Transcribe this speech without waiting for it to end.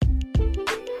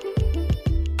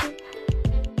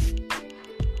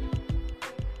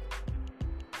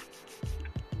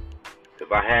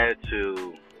if I had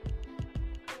to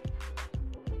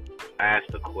ask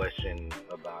the question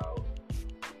about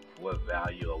what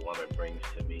value a woman brings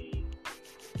to me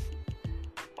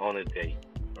on a date,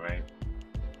 right?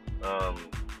 Um,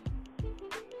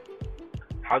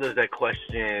 how does that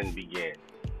question begin?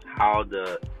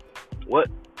 What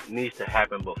needs to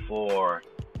happen before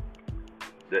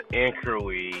the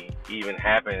inquiry even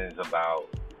happens about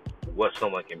what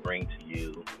someone can bring to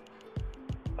you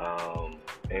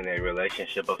in a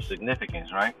relationship of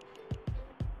significance, right?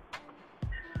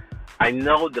 I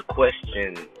know the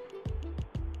question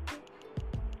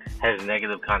has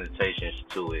negative connotations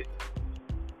to it,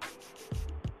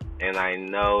 and I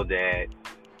know that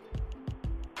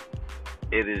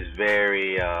it is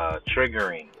very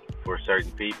triggering for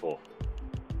certain people.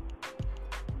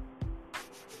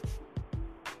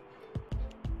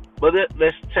 But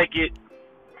let's take it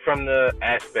from the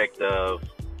aspect of,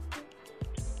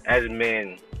 as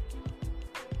men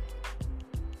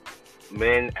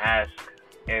ask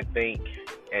and think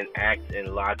and act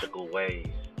in logical ways.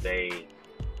 They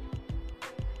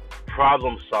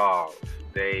problem solve.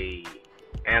 They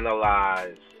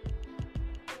analyze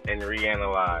and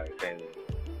reanalyze and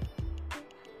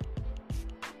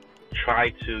try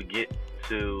to get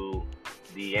to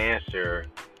the answer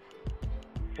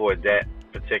for that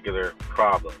particular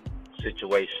problem,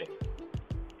 situation,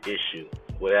 issue,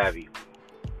 what have you.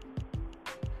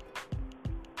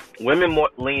 Women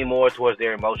lean more towards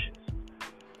their emotions.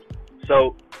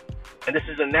 So, and this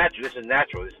is natural. This is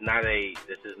natural. This is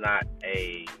not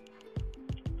a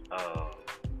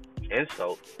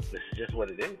insult. This is just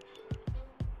what it is.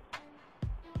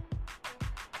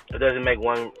 It doesn't make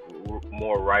one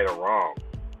more right or wrong.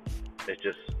 It's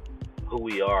just who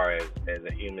we are as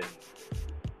a human,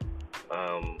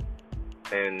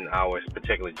 in our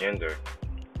particular gender.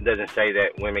 It doesn't say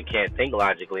that women can't think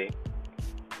logically.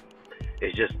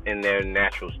 It's just in their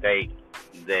natural state,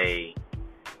 they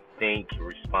think,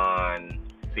 respond,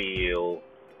 feel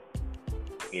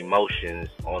emotions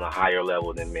on a higher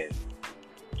level than men.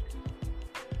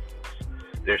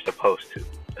 They're supposed to,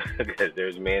 because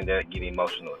there's men that get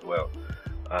emotional as well.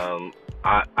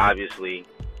 Obviously,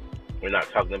 we're not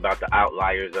talking about the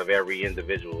outliers of every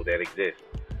individual that exists,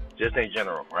 just in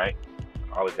general, right?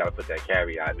 I always got to put that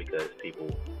caveat because people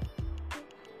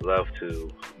love to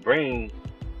bring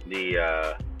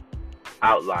the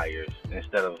outliers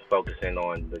instead of focusing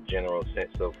on the general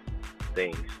sense of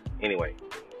things. Anyway,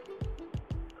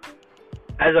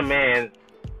 as a man,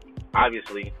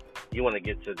 obviously, you want to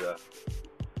get to the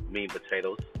meat and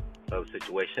potatoes of the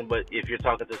situation, but if you're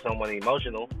talking to someone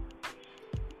emotional,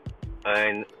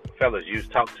 and fellas, you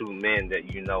talk to men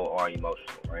that you know are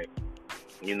emotional, right?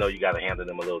 You know you got to handle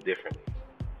them a little differently.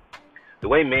 The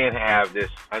way men have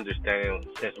this understanding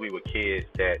since we were kids,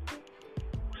 that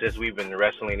since we've been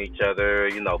wrestling each other,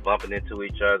 bumping into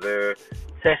each other,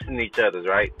 testing each other,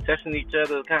 right? Testing each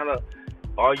other, kind of,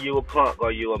 are you a punk?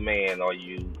 Are you a man? Are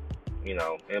you,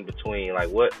 in between? Like,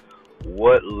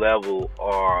 what level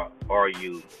are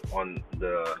you on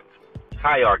the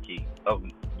hierarchy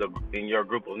in your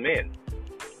group of men?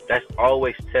 That's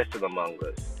always tested among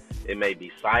us. It may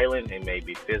be silent, it may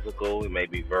be physical, it may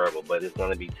be verbal, but it's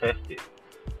going to be tested.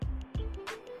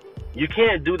 You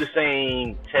can't do the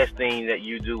same testing that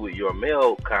you do with your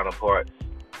male counterparts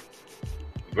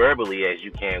verbally as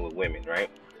you can with women, right?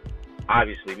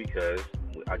 Obviously, because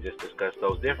I just discussed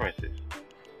those differences.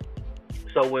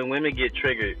 So when women get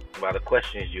triggered by the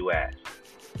questions you ask,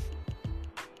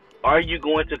 are you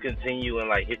going to continue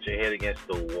and hit your head against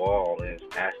the wall and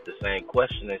ask the same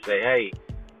question and say, hey,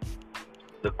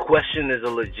 the question is a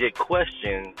legit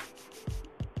question,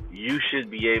 you should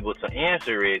be able to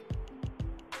answer it,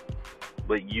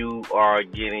 but you are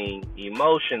getting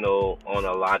emotional on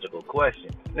a logical question?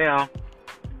 Now,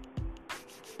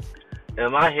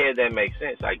 in my head that makes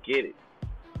sense, I get it.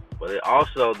 But it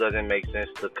also doesn't make sense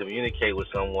to communicate with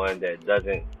someone that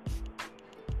doesn't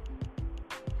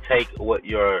take what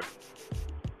you're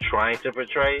trying to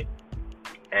portray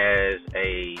as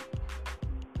a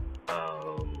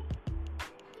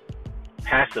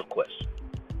passive question.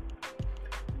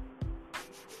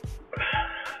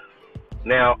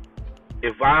 Now,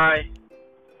 if I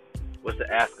was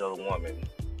to ask a woman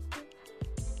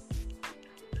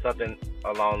something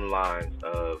along the lines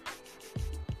of,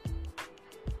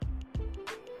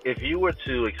 if you were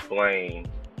to explain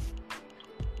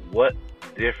what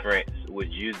difference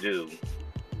would you do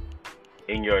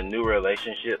in your new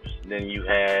relationships than you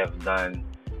have done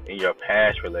in your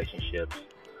past relationships,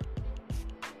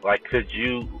 could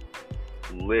you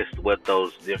list what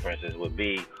those differences would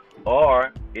be?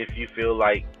 Or if you feel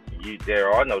like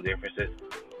there are no differences,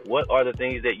 What are the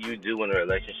things that you do in a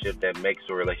relationship that makes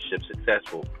a relationship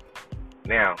successful?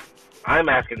 Now, I'm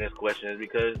asking this question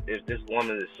because if this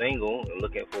woman is single and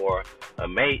looking for a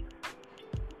mate,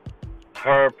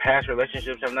 her past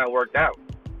relationships have not worked out.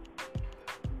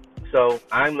 So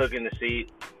I'm looking to see,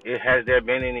 has there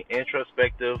been any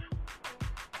introspective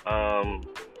um,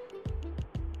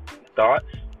 thoughts,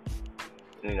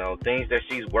 things that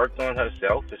she's worked on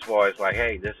herself as far as like,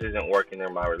 hey, this isn't working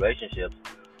in my relationships.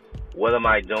 What am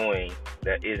I doing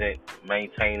that isn't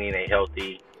maintaining a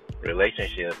healthy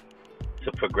relationship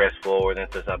to progress forward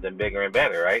into something bigger and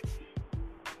better, right?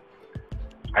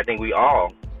 I think we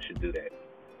all should do that.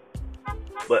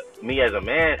 But me as a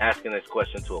man asking this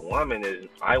question to a woman is,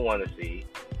 I want to see,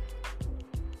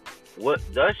 what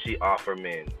does she offer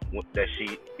men that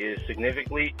she is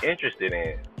significantly interested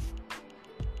in?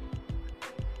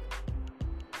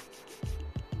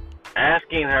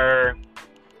 Asking her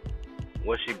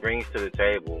what she brings to the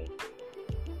table,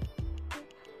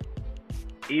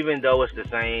 even though it's the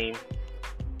same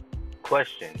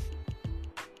question,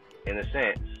 in a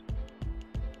sense,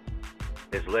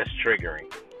 is less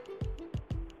triggering.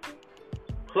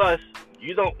 Plus,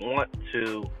 you don't want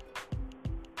to,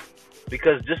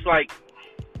 because just like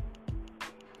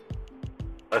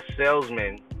a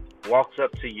salesman walks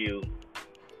up to you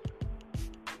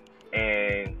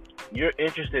and you're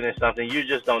interested in something, you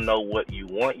just don't know what you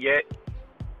want yet.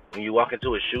 When you walk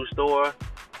into a shoe store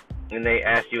and they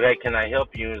ask you, hey, can I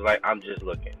help you? It's like, I'm just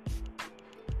looking.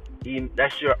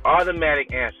 That's your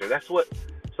automatic answer.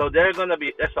 So that's an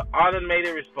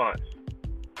automated response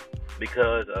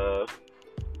because of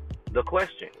the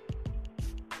question.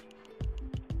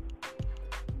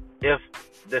 If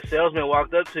the salesman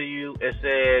walked up to you and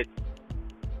said,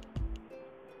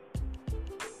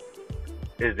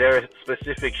 is there a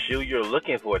specific shoe you're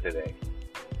looking for today?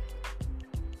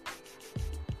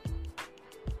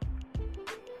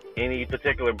 Any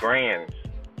particular brands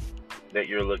that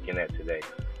you're looking at today?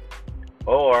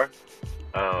 Or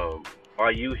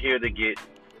are you here to get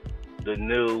the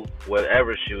new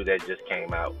whatever shoe that just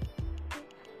came out?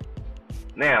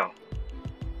 Now,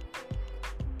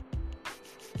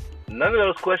 none of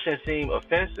those questions seem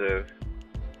offensive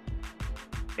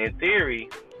in theory,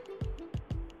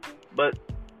 but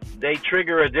they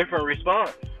trigger a different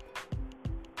response.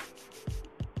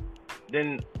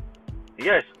 Then,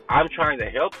 yes, I'm trying to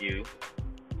help you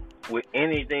with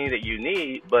anything that you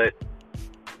need, but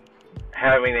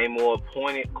having a more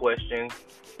pointed question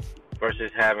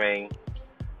versus having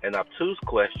an obtuse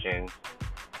question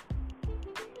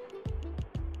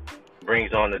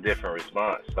brings on a different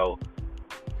response. So,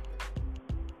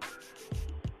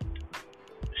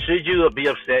 should you be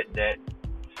upset that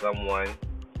someone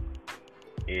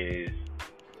is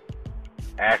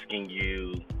asking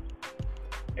you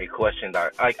a question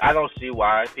that, like, I don't see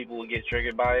why people would get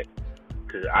triggered by it,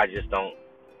 because I just don't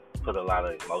put a lot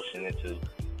of emotion into,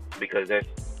 because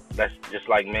that's just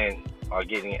like men are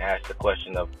getting asked the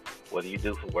question of, what do you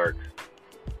do for work,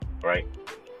 right?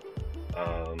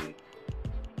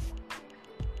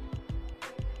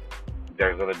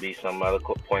 There's going to be some other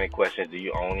pointed questions. Do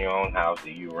you own your own house?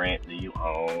 Do you rent? Do you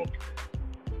own?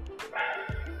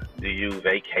 Do you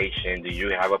vacation? Do you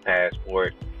have a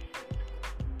passport?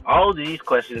 All these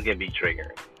questions can be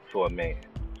triggering for a man.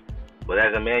 But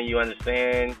as a man, you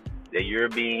understand that you're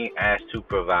being asked to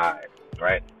provide,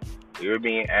 right? You're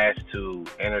being asked to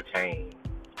entertain.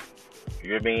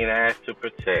 You're being asked to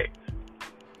protect.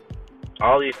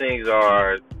 All these things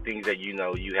are things that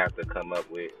you have to come up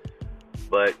with.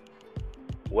 But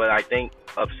what I think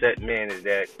upset men is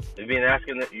that you've been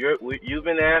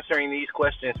answering these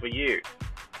questions for years.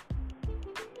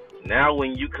 Now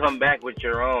when you come back with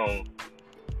your own,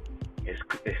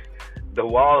 the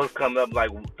walls come up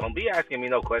like, don't be asking me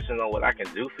no questions on what I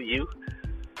can do for you.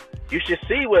 You should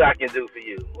see what I can do for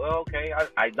you. Well, okay,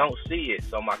 I don't see it,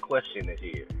 so my question is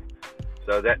here.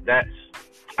 So that's,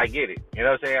 I get it. You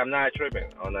know what I'm saying? I'm not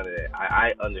tripping on none of that.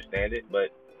 I understand it,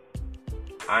 but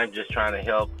I'm just trying to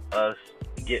help us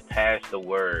get past the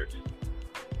words.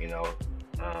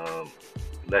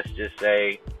 Let's just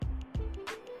say,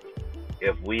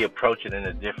 if we approach it in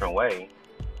a different way,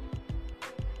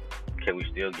 can we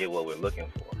still get what we're looking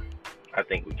for? I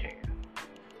think we can.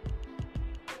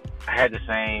 I had the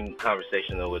same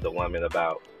conversation with a woman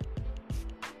about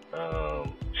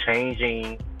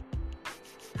changing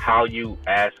how you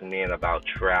ask men about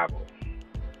travel.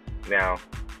 Now,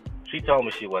 she told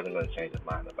me she wasn't going to change her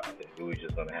mind about this. We were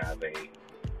just going to have a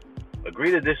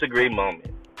agree to disagree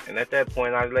moment. And at that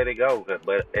point, I let it go.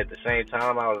 But at the same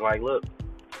time, I was like, look,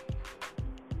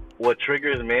 what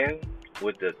triggers men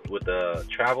with the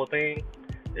travel thing,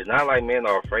 it's not like men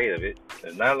are afraid of it.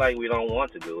 It's not like we don't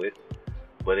want to do it,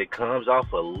 but it comes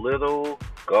off a little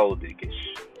gold diggish.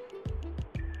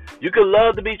 You could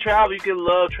love to be travel. You could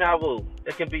love travel.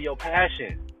 It can be your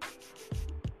passion.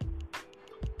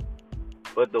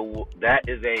 But that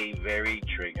is a very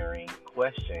triggering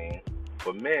question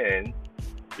for men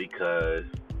because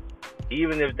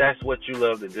even if that's what you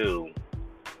love to do,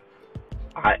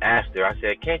 I asked her, I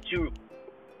said, can't you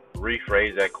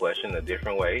rephrase that question a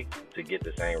different way to get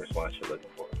the same response you're looking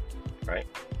for, right?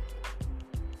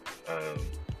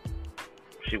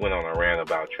 She went on a rant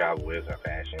about travel is her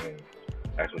passion, and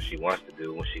that's what she wants to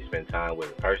do when she spends time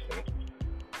with a person,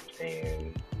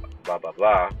 and blah, blah,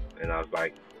 blah. And I was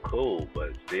like, cool,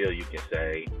 but still you can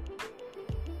say,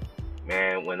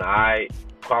 man,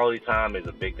 quality time is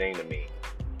a big thing to me.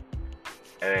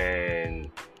 And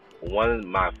one of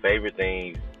my favorite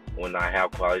things when I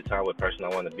have quality time with the person I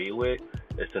want to be with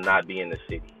is to not be in the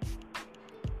city.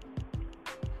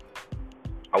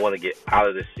 I want to get out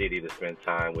of the city to spend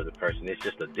time with a person. It's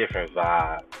just a different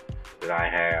vibe that I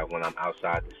have when I'm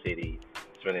outside the city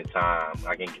spending time.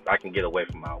 I can get away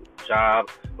from my job,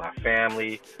 my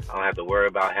family. I don't have to worry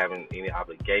about having any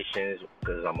obligations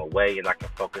because I'm away, and I can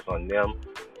focus on them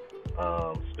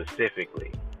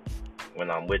specifically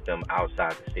when I'm with them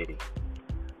outside the city.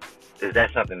 Is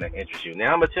that something that interests you?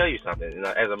 Now I'm gonna tell you something. You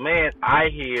know, as a man, I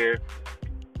hear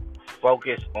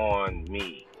focus on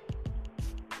me,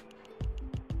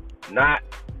 not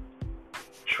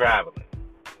traveling,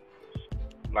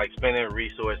 like spending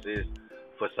resources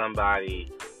for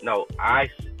somebody. No, I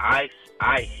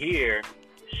hear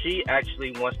she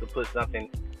actually wants to put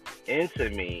something into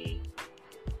me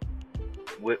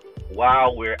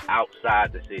while we're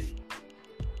outside the city,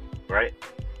 right?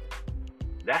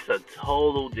 That's a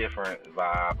total different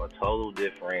vibe, a total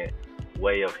different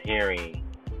way of hearing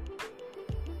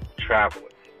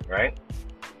traveling, right?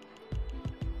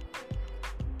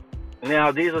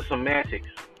 Now, these are semantics.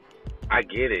 I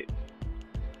get it.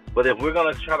 But if we're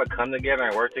going to try to come together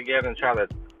and work together and try to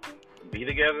be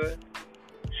together,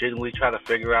 shouldn't we try to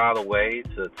figure out a way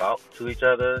to talk to each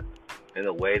other in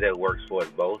a way that works for us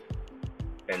both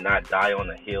and not die on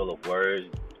the hill of words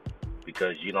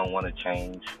because you don't want to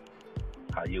change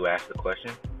how you ask the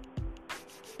question?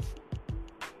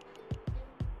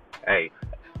 Hey,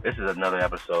 this is another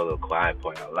episode of Quiet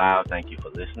Point Out Loud. Thank you for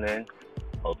listening.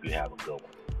 Hope you have a good one.